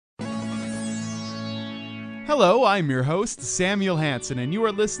Hello, I'm your host, Samuel Hansen, and you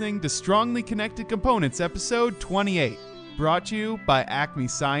are listening to Strongly Connected Components, episode 28, brought to you by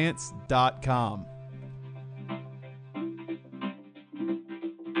acmescience.com.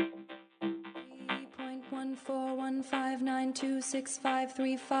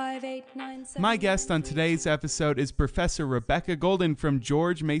 My guest on today's episode is Professor Rebecca Goldin from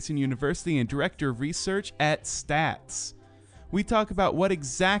George Mason University and Director of Research at STATS. We talk about what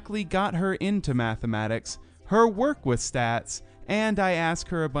exactly got her into mathematics, her work with stats, and I ask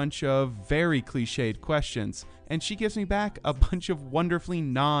her a bunch of very cliched questions, and she gives me back a bunch of wonderfully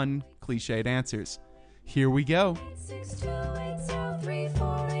non-cliched answers. Here we go.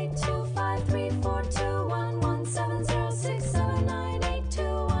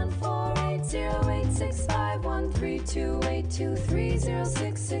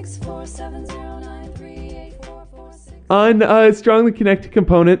 On Strongly Connected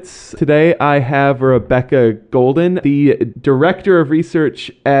Components, today I have Rebecca Goldin, the Director of Research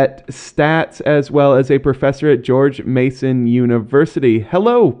at STATS, as well as a professor at George Mason University.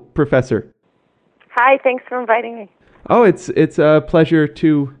 Hello, Professor. Hi, thanks for inviting me. Oh, it's a pleasure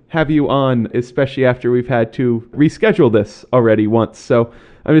to have you on, especially after we've had to reschedule this already once. So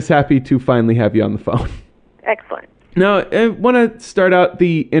I'm just happy to finally have you on the phone. Excellent. Now, I want to start out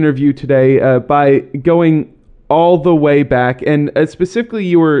the interview today by going all the way back, and specifically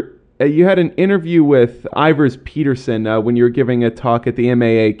you had an interview with Ivers Peterson when you were giving a talk at the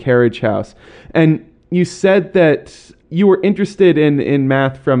MAA Carriage House, and you said that you were interested in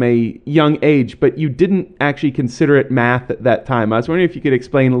math from a young age, but you didn't actually consider it math at that time. I was wondering if you could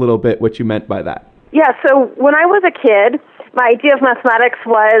explain a little bit what you meant by that. Yeah, so when I was a kid, my idea of mathematics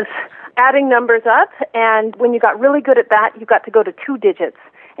was adding numbers up, and when you got really good at that, you got to go to 2 digits,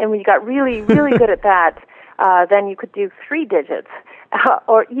 and when you got really, really good at that, then you could do 3 digits,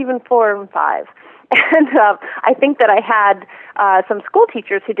 or even 4 and 5. And I think that I had some school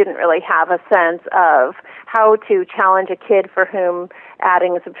teachers who didn't really have a sense of how to challenge a kid for whom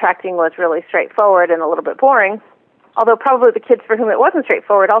adding and subtracting was really straightforward and a little bit boring, although probably the kids for whom it wasn't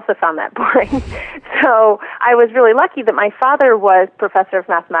straightforward also found that boring. So I was really lucky that my father was professor of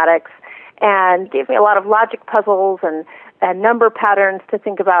mathematics and gave me a lot of logic puzzles and number patterns to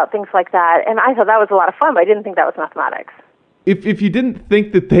think about, things like that. And I thought that was a lot of fun, but I didn't think that was mathematics. If you didn't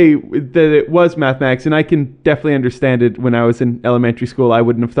think that it was mathematics, and I can definitely understand it, when I was in elementary school, I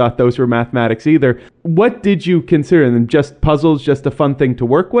wouldn't have thought those were mathematics either. What did you consider them? Just puzzles, just a fun thing to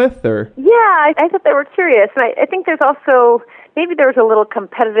work with, or? Yeah, I thought they were curious. And I think there's also, maybe there was a little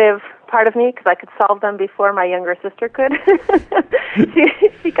competitive part of me because I could solve them before my younger sister could.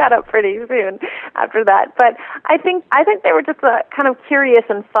 She got up pretty soon after that. But I think they were just kind of curious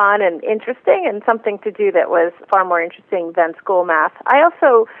and fun and interesting, and something to do that was far more interesting than school math. I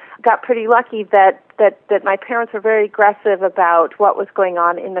also got pretty lucky that my parents were very aggressive about what was going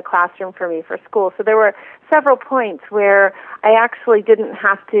on in the classroom for me for school. So there were several points where I actually didn't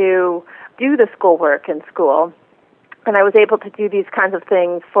have to do the schoolwork in school, and I was able to do these kinds of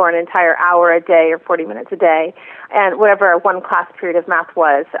things for an entire hour a day or 40 minutes a day, and whatever one class period of math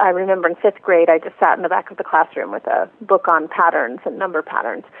was. I remember in 5th grade, I just sat in the back of the classroom with a book on patterns and number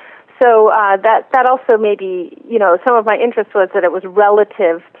patterns. So that also maybe, some of my interest was that it was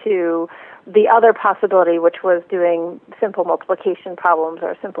relative to the other possibility, which was doing simple multiplication problems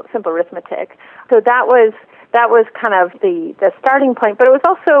or simple arithmetic. So that was kind of the starting point, but it was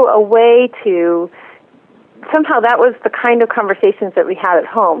also a way to, somehow that was the kind of conversations that we had at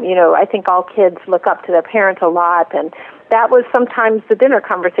home. I think all kids look up to their parents a lot, and that was sometimes the dinner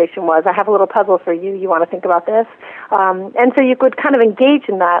conversation was, I have a little puzzle for you, you want to think about this? And so you could kind of engage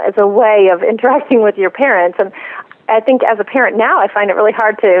in that as a way of interacting with your parents. And I think as a parent now, I find it really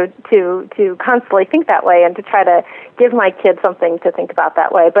hard to constantly think that way and to try to give my kids something to think about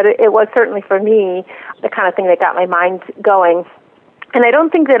that way. But it was certainly for me the kind of thing that got my mind going. And I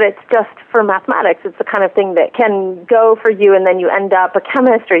don't think that it's just for mathematics. It's the kind of thing that can go for you, and then you end up a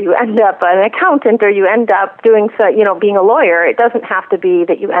chemist, or you end up an accountant, or you end up doing being a lawyer. It doesn't have to be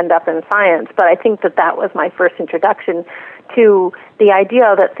that you end up in science. But I think that was my first introduction to the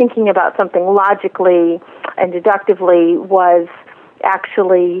idea that thinking about something logically and deductively was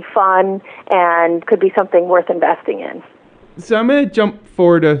actually fun and could be something worth investing in. So I'm going to jump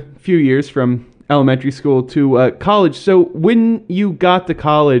forward a few years from elementary school to college. So when you got to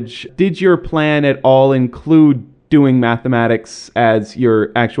college, did your plan at all include doing mathematics as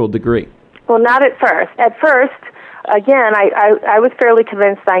your actual degree? Well, not at first. At first, again, I was fairly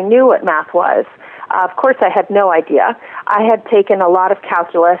convinced I knew what math was. Of course, I had no idea. I had taken a lot of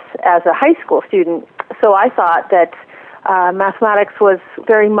calculus as a high school student, so I thought that mathematics was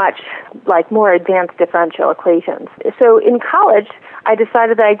very much like more advanced differential equations. So in college, I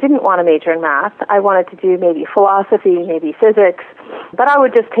decided that I didn't want to major in math. I wanted to do maybe philosophy, maybe physics, but I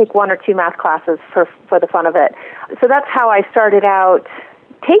would just take one or two math classes for the fun of it. So that's how I started out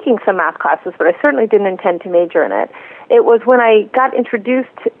taking some math classes, but I certainly didn't intend to major in it. It was when I got introduced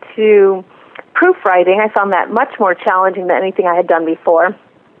to proofwriting, I found that much more challenging than anything I had done before.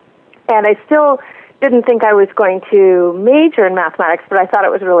 And I still didn't think I was going to major in mathematics, but I thought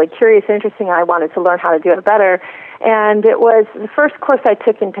it was really curious and interesting, and I wanted to learn how to do it better. And it was the first course I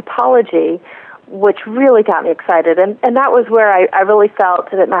took in topology, which really got me excited. And that was where I really felt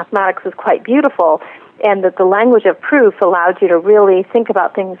that mathematics was quite beautiful, and that the language of proof allowed you to really think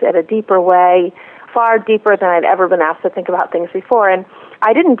about things in a deeper way, far deeper than I'd ever been asked to think about things before. And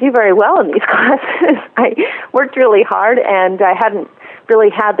I didn't do very well in these classes. I worked really hard, and I hadn't really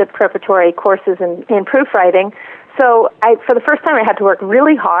had the preparatory courses in proofwriting. So for the first time, I had to work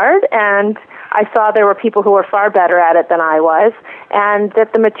really hard, and I saw there were people who were far better at it than I was, and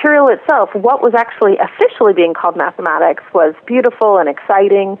that the material itself, what was actually officially being called mathematics, was beautiful and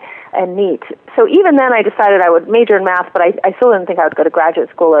exciting and neat. So even then, I decided I would major in math, but I still didn't think I would go to graduate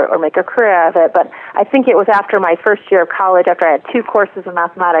school or make a career out of it. But I think it was after my first year of college, after I had 2 courses of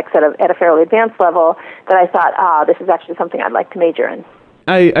mathematics at a fairly advanced level, that I thought, this is actually something I'd like to major in.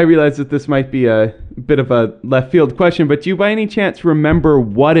 I realize that this might be a bit of a left field question, but do you by any chance remember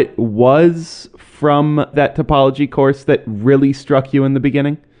what it was from that topology course that really struck you in the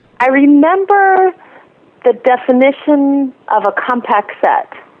beginning? I remember the definition of a compact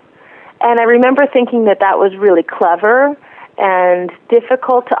set. And I remember thinking that was really clever and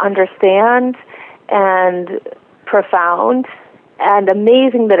difficult to understand and profound and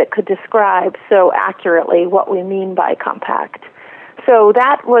amazing that it could describe so accurately what we mean by compact. So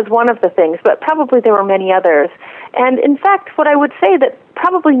that was one of the things, but probably there were many others. And in fact, what I would say that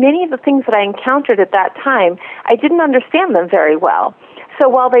probably many of the things that I encountered at that time, I didn't understand them very well. So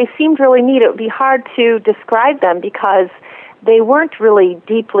while they seemed really neat, it would be hard to describe them because they weren't really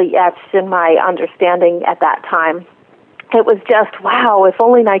deeply etched in my understanding at that time. It was just, wow, if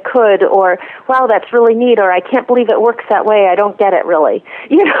only I could, or wow, that's really neat, or I can't believe it works that way, I don't get it really.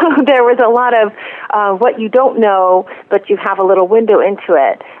 You know, there was a lot of what you don't know, but you have a little window into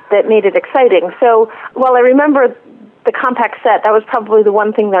it that made it exciting. So while I remember the compact set, that was probably the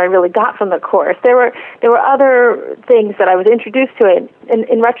one thing that I really got from the course. There were other things that I was introduced to it.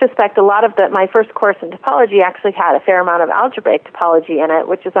 In retrospect, a lot of my first course in topology actually had a fair amount of algebraic topology in it,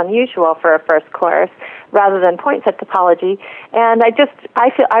 which is unusual for a first course, rather than point set topology. And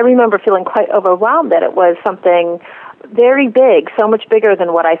I remember feeling quite overwhelmed that it was something very big, so much bigger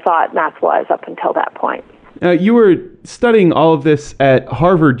than what I thought math was up until that point. You were studying all of this at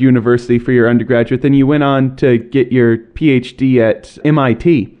Harvard University for your undergraduate, then you went on to get your PhD at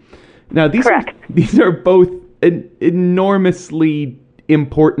MIT. Now, these are both enormously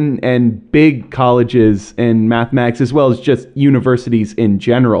important and big colleges in mathematics, as well as just universities in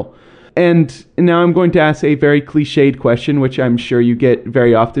general. And now I'm going to ask a very cliched question, which I'm sure you get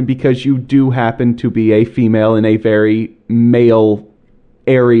very often, because you do happen to be a female in a very male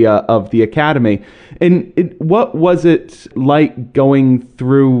area of the academy. And what was it like going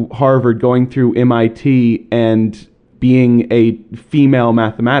through Harvard, going through MIT, and being a female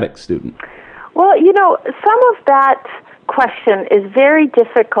mathematics student? Well, some of that question is very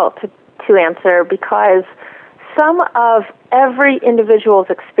difficult to answer because some of every individual's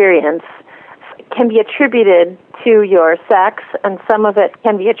experience can be attributed to your sex, and some of it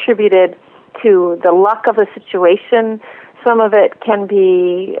can be attributed to the luck of the situation. Some of it can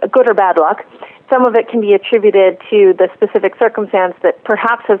be good or bad luck. Some of it can be attributed to the specific circumstance that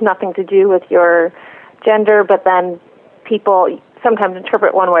perhaps has nothing to do with your gender, but then people sometimes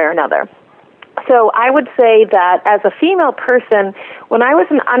interpret one way or another. So I would say that as a female person, when I was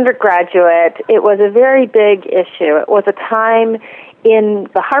an undergraduate, it was a very big issue. It was a time in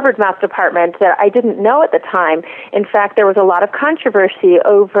the Harvard Math Department that I didn't know at the time. In fact, there was a lot of controversy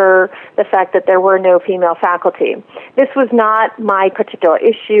over the fact that there were no female faculty. This was not my particular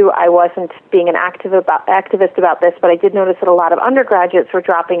issue. I wasn't being an activist about this, but I did notice that a lot of undergraduates were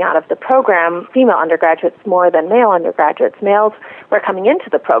dropping out of the program, female undergraduates more than male undergraduates. Males were coming into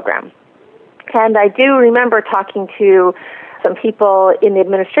the program. And I do remember talking to some people in the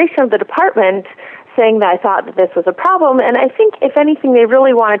administration of the department saying that I thought that this was a problem. And I think, if anything, they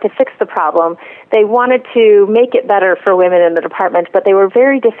really wanted to fix the problem. They wanted to make it better for women in the department, but they were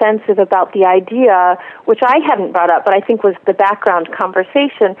very defensive about the idea, which I hadn't brought up, but I think was the background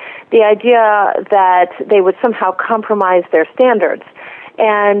conversation, the idea that they would somehow compromise their standards.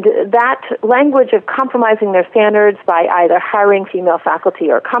 And that language of compromising their standards by either hiring female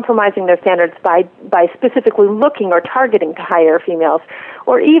faculty or compromising their standards by specifically looking or targeting to hire females,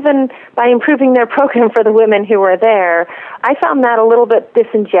 or even by improving their program for the women who were there, I found that a little bit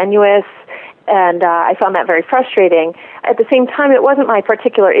disingenuous, and I found that very frustrating. At the same time, it wasn't my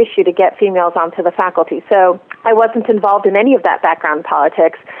particular issue to get females onto the faculty, so I wasn't involved in any of that background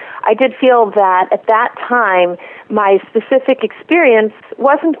politics. I did feel that at that time, my specific experience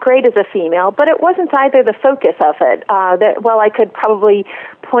wasn't great as a female, but it wasn't either the focus of it. While I could probably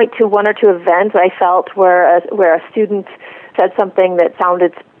point to one or two events I felt where a student said something that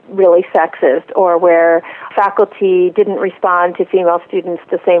sounded really sexist, or where faculty didn't respond to female students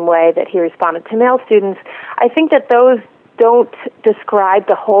the same way that he responded to male students, I think that those don't describe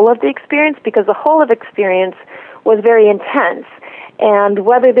the whole of the experience, because the whole of experience was very intense. And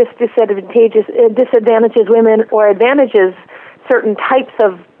whether this disadvantages women or advantages certain types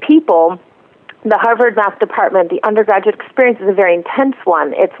of people, the Harvard Math Department, the undergraduate experience is a very intense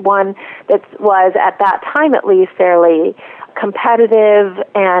one. It's one that was, at that time at least, fairly competitive,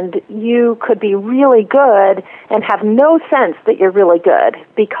 and you could be really good and have no sense that you're really good,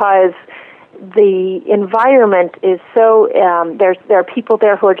 because the environment is so, there are people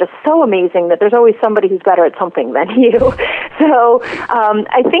there who are just so amazing that there's always somebody who's better at something than you. So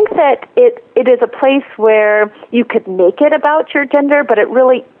I think that it is a place where you could make it about your gender, but it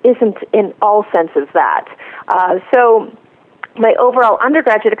really isn't in all senses that. So my overall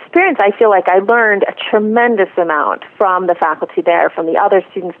undergraduate experience, I feel like I learned a tremendous amount from the faculty there, from the other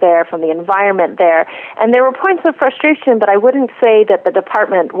students there, from the environment there. And there were points of frustration, but I wouldn't say that the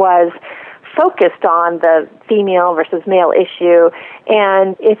department was focused on the female versus male issue.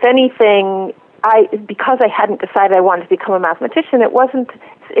 And if anything, because I hadn't decided I wanted to become a mathematician, it wasn't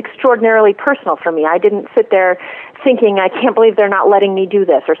extraordinarily personal for me. I didn't sit there thinking, I can't believe they're not letting me do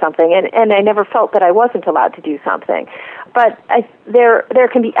this or something, and I never felt that I wasn't allowed to do something. But there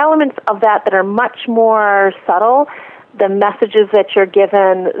can be elements of that are much more subtle, the messages that you're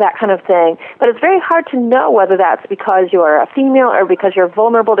given, that kind of thing. But it's very hard to know whether that's because you're a female or because you're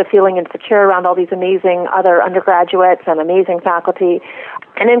vulnerable to feeling insecure around all these amazing other undergraduates and amazing faculty.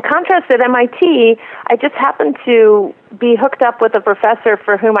 And in contrast, at MIT, I just happened to be hooked up with a professor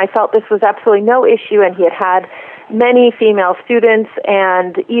for whom I felt this was absolutely no issue, and he had many female students,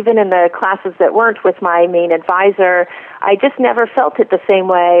 and even in the classes that weren't with my main advisor, I just never felt it the same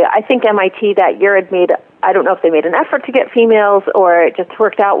way. I think MIT that year had I don't know if they made an effort to get females or it just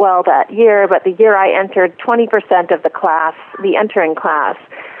worked out well that year, but the year I entered, 20% of the class, the entering class,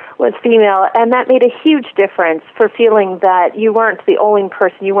 was female, and that made a huge difference for feeling that you weren't the only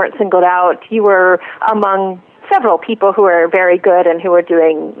person, you weren't singled out, you were among several people who were very good and who were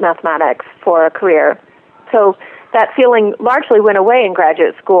doing mathematics for a career. So that feeling largely went away in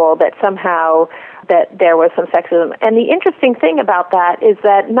graduate school, that somehow that there was some sexism. And the interesting thing about that is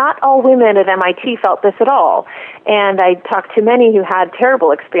that not all women at MIT felt this at all. And I talked to many who had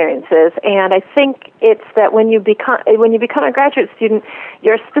terrible experiences, and I think it's that when you become a graduate student,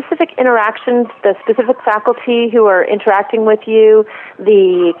 your specific interactions, the specific faculty who are interacting with you,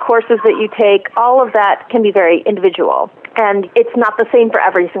 the courses that you take, all of that can be very individual. And it's not the same for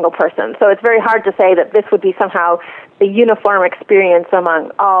every single person. So it's very hard to say that this would be somehow the uniform experience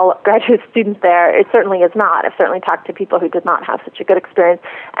among all graduate students there. It certainly is not. I've certainly talked to people who did not have such a good experience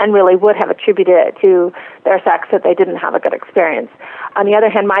and really would have attributed it to their sex that they didn't have a good experience. On the other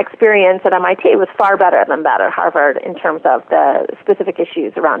hand, my experience at MIT was far better than that at Harvard in terms of the specific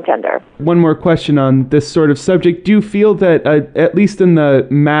issues around gender. One more question on this sort of subject. Do you feel that, at least in the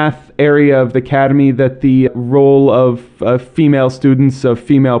math area of the academy, that the role of female students, of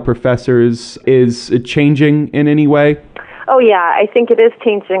female professors, is changing in any way? Oh, yeah, I think it is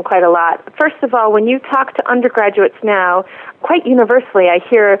changing quite a lot. First of all, when you talk to undergraduates now, quite universally, I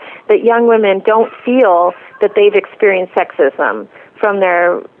hear that young women don't feel that they've experienced sexism from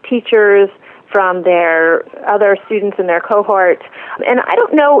their teachers, from their other students in their cohort. And I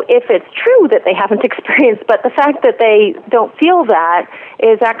don't know if it's true that they haven't experienced, but the fact that they don't feel that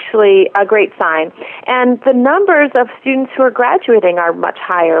is actually a great sign. And the numbers of students who are graduating are much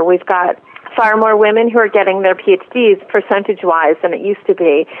higher. We've got far more women who are getting their PhDs percentage-wise than it used to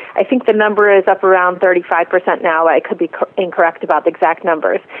be. I think the number is up around 35% now. I could be incorrect about the exact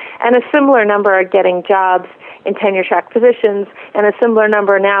numbers. And a similar number are getting jobs in tenure-track positions, and a similar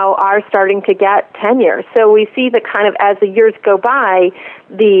number now are starting to get tenure. So we see that kind of as the years go by,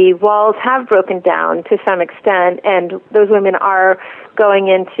 the walls have broken down to some extent, and those women are going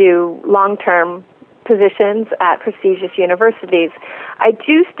into long-term positions at prestigious universities. I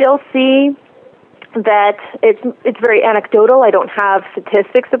do still see that it's very anecdotal. I don't have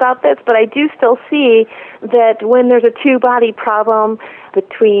statistics about this, but I do still see that when there's a two-body problem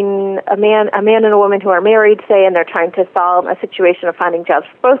between a man and a woman who are married, say, and they're trying to solve a situation of finding jobs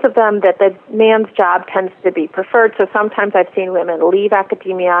for both of them, that the man's job tends to be preferred. So sometimes I've seen women leave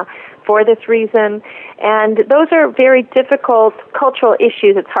academia for this reason. And those are very difficult cultural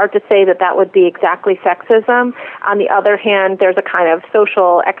issues. It's hard to say that that would be exactly sexism. On the other hand, there's a kind of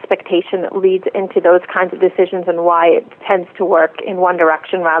social expectation that leads into those kinds of decisions and why it tends to work in one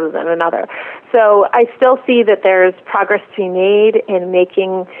direction rather than another. So I still see that there's progress to be made in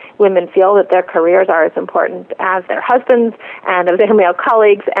making women feel that their careers are as important as their husbands and of their male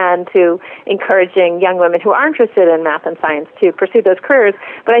colleagues, and to encouraging young women who are interested in math and science to pursue those careers.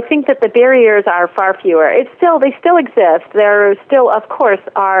 But I think that the barriers are far fewer. They still exist. There still, of course,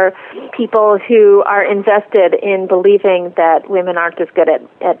 are people who are invested in believing that women aren't as good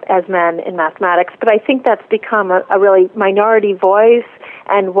as men in mathematics. But I think that's become a really minority voice,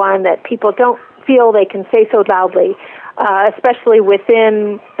 and one that people don't feel they can say so loudly, especially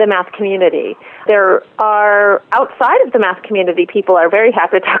within the math community. There are, outside of the math community, people are very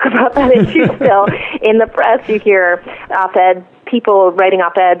happy to talk about that issue still. In the press, you hear op-ed, people writing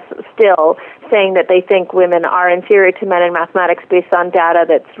op-eds still saying that they think women are inferior to men in mathematics based on data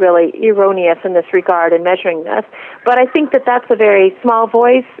that's really erroneous in this regard in measuring this. But I think that that's a very small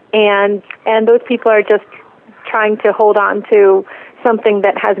voice, and those people are just trying to hold on to something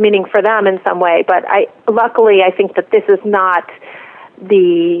that has meaning for them in some way. But luckily, I think that this is not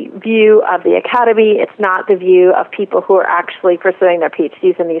the view of the academy. It's not the view of people who are actually pursuing their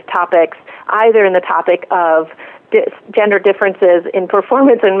PhDs in these topics, either in the topic of gender differences in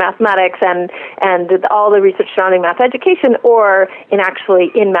performance in mathematics and all the research surrounding math education, or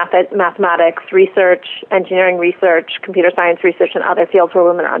in mathematics research, engineering research, computer science research, and other fields where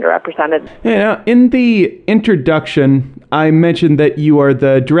women are underrepresented. Yeah, in the introduction, I mentioned that you are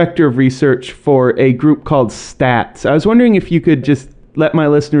the director of research for a group called STATS. I was wondering if you could just let my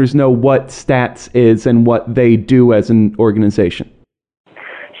listeners know what STATS is and what they do as an organization.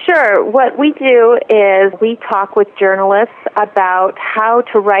 Sure. What we do is we talk with journalists about how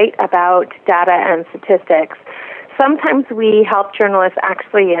to write about data and statistics. Sometimes we help journalists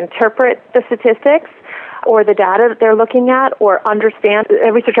actually interpret the statistics or the data that they're looking at, or understand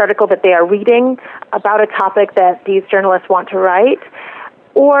a research article that they are reading about a topic that these journalists want to write.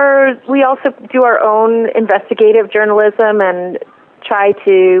 Or we also do our own investigative journalism and try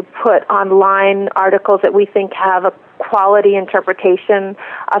to put online articles that we think have a quality interpretation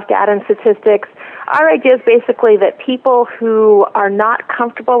of data and statistics. Our idea is basically that people who are not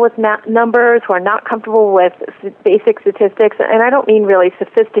comfortable with numbers, who are not comfortable with basic statistics, and I don't mean really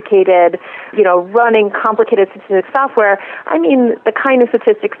sophisticated, running complicated statistics software. I mean the kind of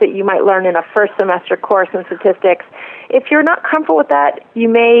statistics that you might learn in a first semester course in statistics. If you're not comfortable with that, you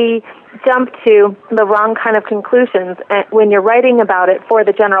may jump to the wrong kind of conclusions. And when you're writing about it for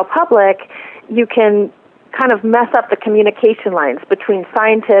the general public, you can kind of mess up the communication lines between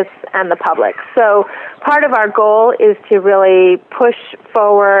scientists and the public. So part of our goal is to really push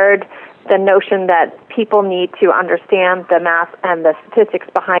forward the notion that people need to understand the math and the statistics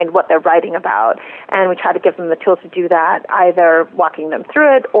behind what they're writing about. And we try to give them the tools to do that, either walking them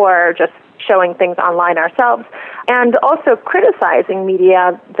through it or just showing things online ourselves, and also criticizing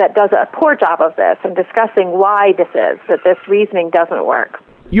media that does a poor job of this and discussing why that this reasoning doesn't work.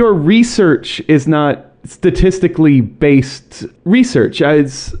 Your research is not statistically based research. I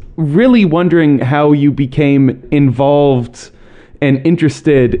was really wondering how you became involved and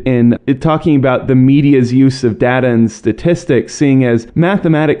interested in talking about the media's use of data and statistics, seeing as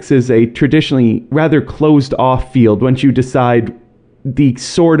mathematics is a traditionally rather closed off field. Once you decide the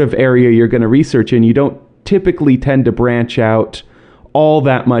sort of area you're going to research in, you don't typically tend to branch out all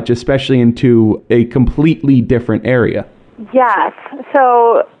that much, especially into a completely different area. Yes.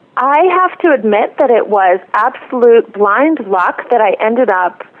 So I have to admit that it was absolute blind luck that I ended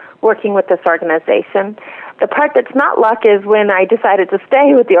up working with this organization. The part that's not luck is when I decided to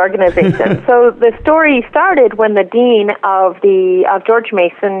stay with the organization. So the story started when the dean of George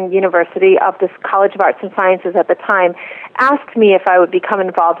Mason University, of this College of Arts and Sciences at the time, asked me if I would become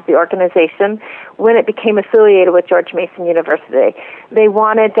involved with the organization when it became affiliated with George Mason University. They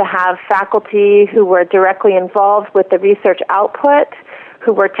wanted to have faculty who were directly involved with the research output,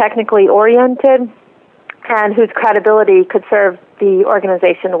 who were technically oriented, and whose credibility could serve the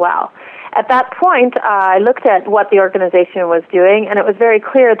organization well. at that point, I looked at what the organization was doing, and it was very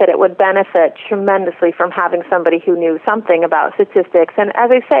clear that it would benefit tremendously from having somebody who knew something about statistics. And as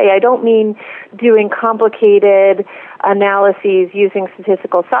I say, I don't mean doing complicated analyses using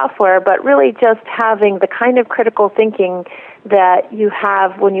statistical software, but really just having the kind of critical thinking that you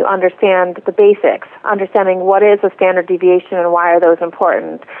have when you understand the basics, understanding what is a standard deviation and why are those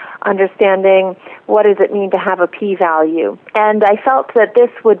important, understanding what does it mean to have a p-value. And I felt that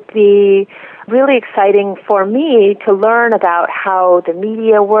this would be really exciting for me to learn about how the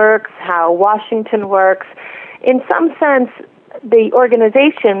media works, how Washington works. In some sense, the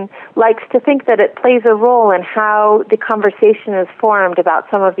organization likes to think that it plays a role in how the conversation is formed about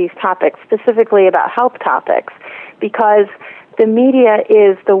some of these topics, specifically about health topics, because the media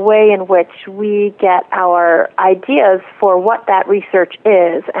is the way in which we get our ideas for what that research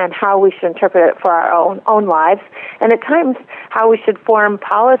is and how we should interpret it for our own lives, and at times how we should form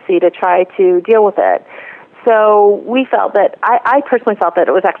policy to try to deal with it. So we felt that, I personally felt that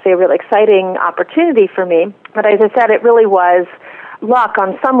it was actually a really exciting opportunity for me. But as I said, it really was luck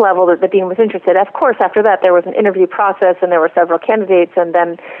on some level that the dean was interested. Of course, after that, there was an interview process and there were several candidates, and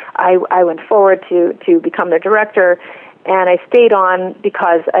then I went forward to become their director. And I stayed on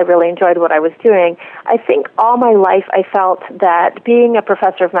because I really enjoyed what I was doing. I think all my life I felt that being a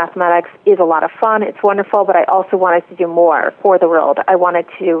professor of mathematics is a lot of fun. It's wonderful, but I also wanted to do more for the world. I wanted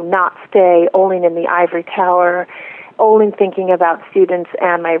to not stay only in the ivory tower, only thinking about students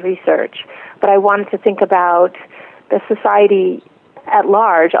and my research. But I wanted to think about the society at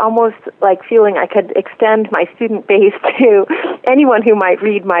large, almost like feeling I could extend my student base to anyone who might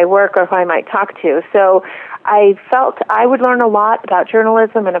read my work or who I might talk to. So I felt I would learn a lot about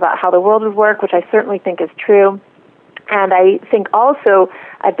journalism and about how the world would work, which I certainly think is true. And I think also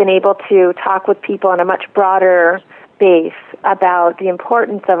I've been able to talk with people on a much broader base about the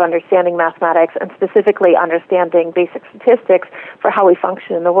importance of understanding mathematics and specifically understanding basic statistics for how we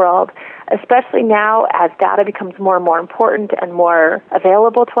function in the world, especially now as data becomes more and more important and more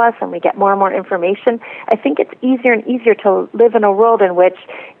available to us and we get more and more information. I think it's easier and easier to live in a world in which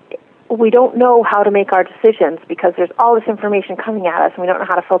we don't know how to make our decisions because there's all this information coming at us and we don't know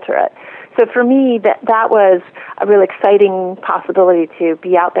how to filter it. So for me, that was a really exciting possibility to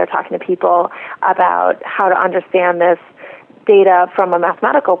be out there talking to people about how to understand this data from a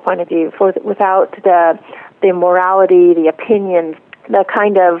mathematical point of view without the morality, the opinions, the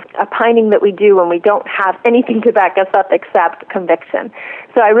kind of opining that we do when we don't have anything to back us up except conviction.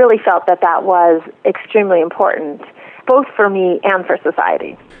 So I really felt that was extremely important, both for me and for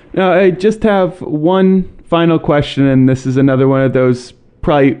society. Now, I just have one final question, and this is another one of those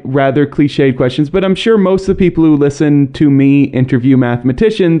probably rather cliched questions, but I'm sure most of the people who listen to me interview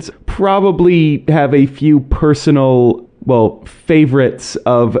mathematicians probably have a few personal, favorites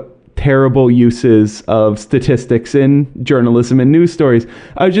of terrible uses of statistics in journalism and news stories.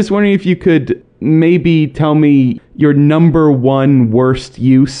 I was just wondering if you could maybe tell me your number one worst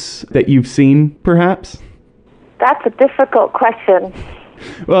use that you've seen, perhaps? That's a difficult question.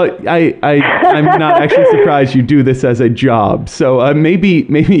 Well, I'm not actually surprised you do this as a job. So maybe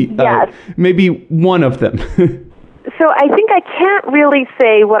one of them. So I think I can't really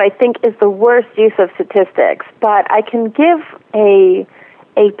say what I think is the worst use of statistics, but I can give a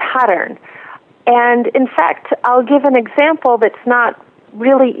pattern. And in fact, I'll give an example that's not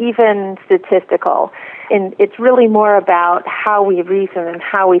really even statistical. And it's really more about how we reason and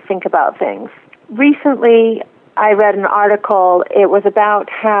how we think about things. Recently, I read an article. It was about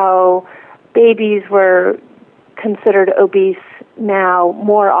how babies were considered obese now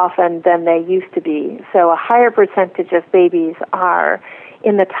more often than they used to be. So a higher percentage of babies are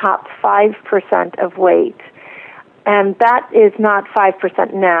in the top 5% of weight. And that is not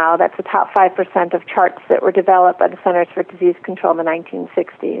 5% now. That's the top 5% of charts that were developed by the Centers for Disease Control in the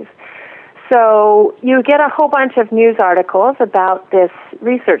 1960s. So you get a whole bunch of news articles about this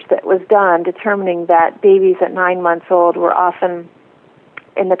research that was done determining that babies at 9 months old were often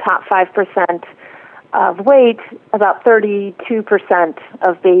in the top 5% of weight. About 32%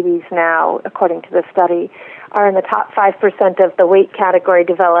 of babies now, according to the study, are in the top 5% of the weight category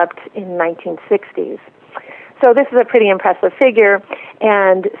developed in the 1960s. So this is a pretty impressive figure,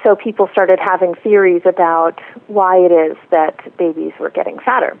 and so people started having theories about why it is that babies were getting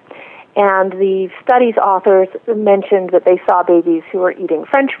fatter. And the study's authors mentioned that they saw babies who were eating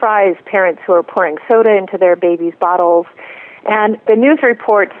French fries, parents who were pouring soda into their babies' bottles. And the news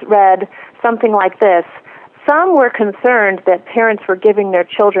reports read something like this: some were concerned that parents were giving their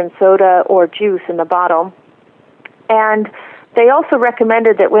children soda or juice in the bottle. And they also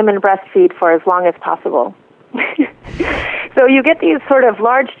recommended that women breastfeed for as long as possible. So you get these sort of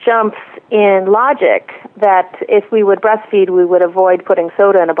large jumps in logic that if we would breastfeed, we would avoid putting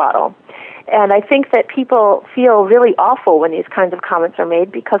soda in a bottle. And I think that people feel really awful when these kinds of comments are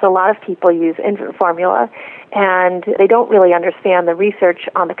made because a lot of people use infant formula and they don't really understand the research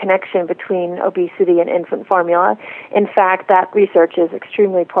on the connection between obesity and infant formula. In fact, that research is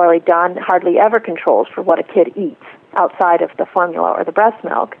extremely poorly done, hardly ever controls for what a kid eats outside of the formula or the breast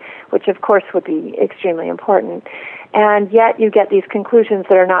milk, which of course would be extremely important. And yet you get these conclusions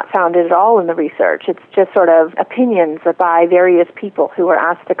that are not founded at all in the research. It's just sort of opinions by various people who are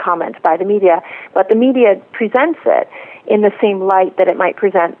asked to comment by the media, but the media presents it in the same light that it might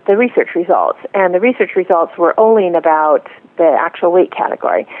present the research results. And the research results were only about the actual weight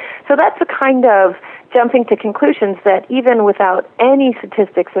category. So that's the kind of jumping to conclusions that even without any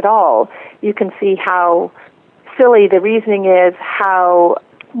statistics at all, you can see how silly the reasoning is, how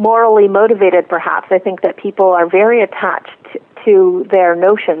morally motivated perhaps. I think that people are very attached to their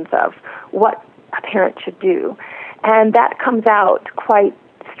notions of what a parent should do. And that comes out quite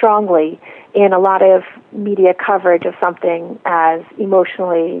strongly in a lot of media coverage of something as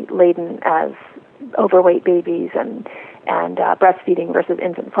emotionally laden as overweight babies and breastfeeding versus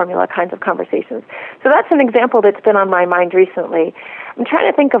infant formula kinds of conversations. So that's an example that's been on my mind recently. I'm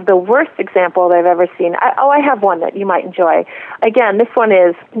trying to think of the worst example that I've ever seen. I have one that you might enjoy. Again, this one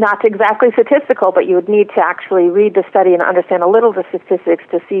is not exactly statistical, but you would need to actually read the study and understand a little of the statistics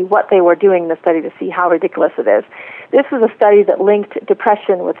to see what they were doing in the study to see how ridiculous it is. This was a study that linked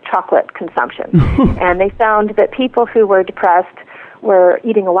depression with chocolate consumption. And they found that people who were depressed were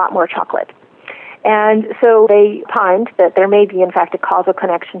eating a lot more chocolate. And so they opined that there may be, in fact, a causal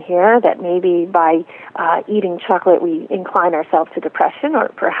connection here, that maybe by eating chocolate we incline ourselves to depression, or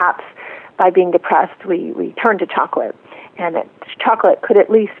perhaps by being depressed we turn to chocolate. And that chocolate could at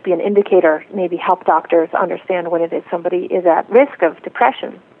least be an indicator, maybe help doctors understand when it is somebody is at risk of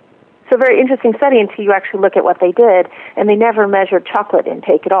depression. It's a very interesting study until you actually look at what they did, and they never measured chocolate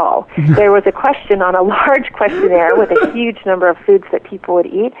intake at all. There was a question on a large questionnaire with a huge number of foods that people would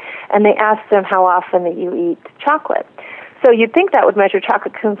eat, and they asked them how often that you eat chocolate. So you'd think that would measure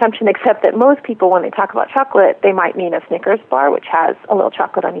chocolate consumption, except that most people, when they talk about chocolate, they might mean a Snickers bar, which has a little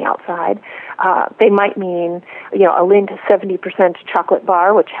chocolate on the outside. They might mean, a Lindt 70% chocolate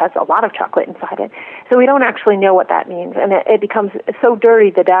bar, which has a lot of chocolate inside it. So we don't actually know what that means. And it becomes so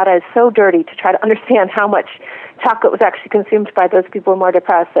dirty, the data is so dirty to try to understand how much chocolate was actually consumed by those people who are more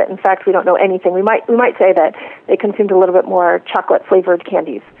depressed that, in fact, we don't know anything. We might say that they consumed a little bit more chocolate-flavored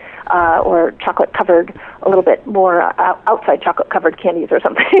candies. Or chocolate-covered, a little bit more outside chocolate-covered candies or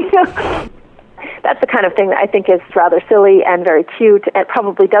something. That's the kind of thing that I think is rather silly and very cute. It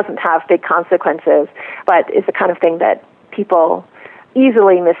probably doesn't have big consequences, but is the kind of thing that people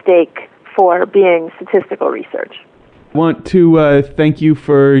easily mistake for being statistical research. Want to thank you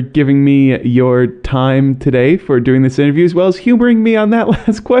for giving me your time today for doing this interview, as well as humoring me on that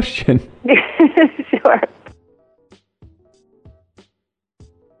last question. Sure.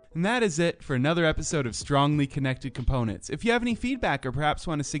 And that is it for another episode of Strongly Connected Components. If you have any feedback or perhaps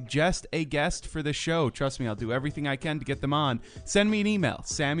want to suggest a guest for the show, trust me, I'll do everything I can to get them on. Send me an email,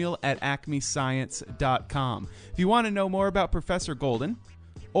 samuel@acmescience.com. If you want to know more about Professor Goldin,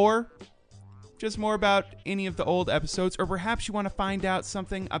 or just more about any of the old episodes, or perhaps you want to find out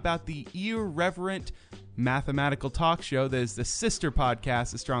something about the irreverent mathematical talk show that is the sister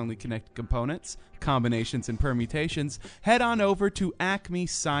podcast of Strongly Connected Components, Combinations and Permutations, head on over to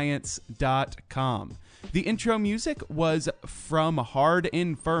acmescience.com. The intro music was from Hard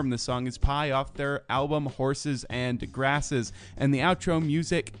Infirm. The song is Pie off their album Horses and Grasses. And the outro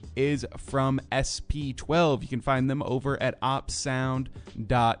music is from SP12. You can find them over at opsound.org.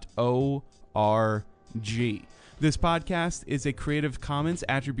 This podcast is a Creative Commons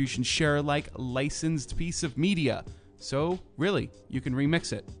Attribution Share Alike licensed piece of media. So, really, you can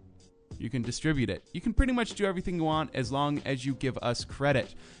remix it. You can distribute it. You can pretty much do everything you want as long as you give us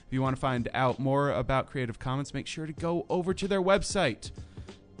credit. If you want to find out more about Creative Commons, make sure to go over to their website.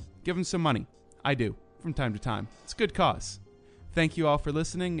 Give them some money. I do, from time to time. It's a good cause. Thank you all for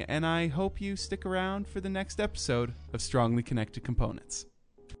listening, and I hope you stick around for the next episode of Strongly Connected Components.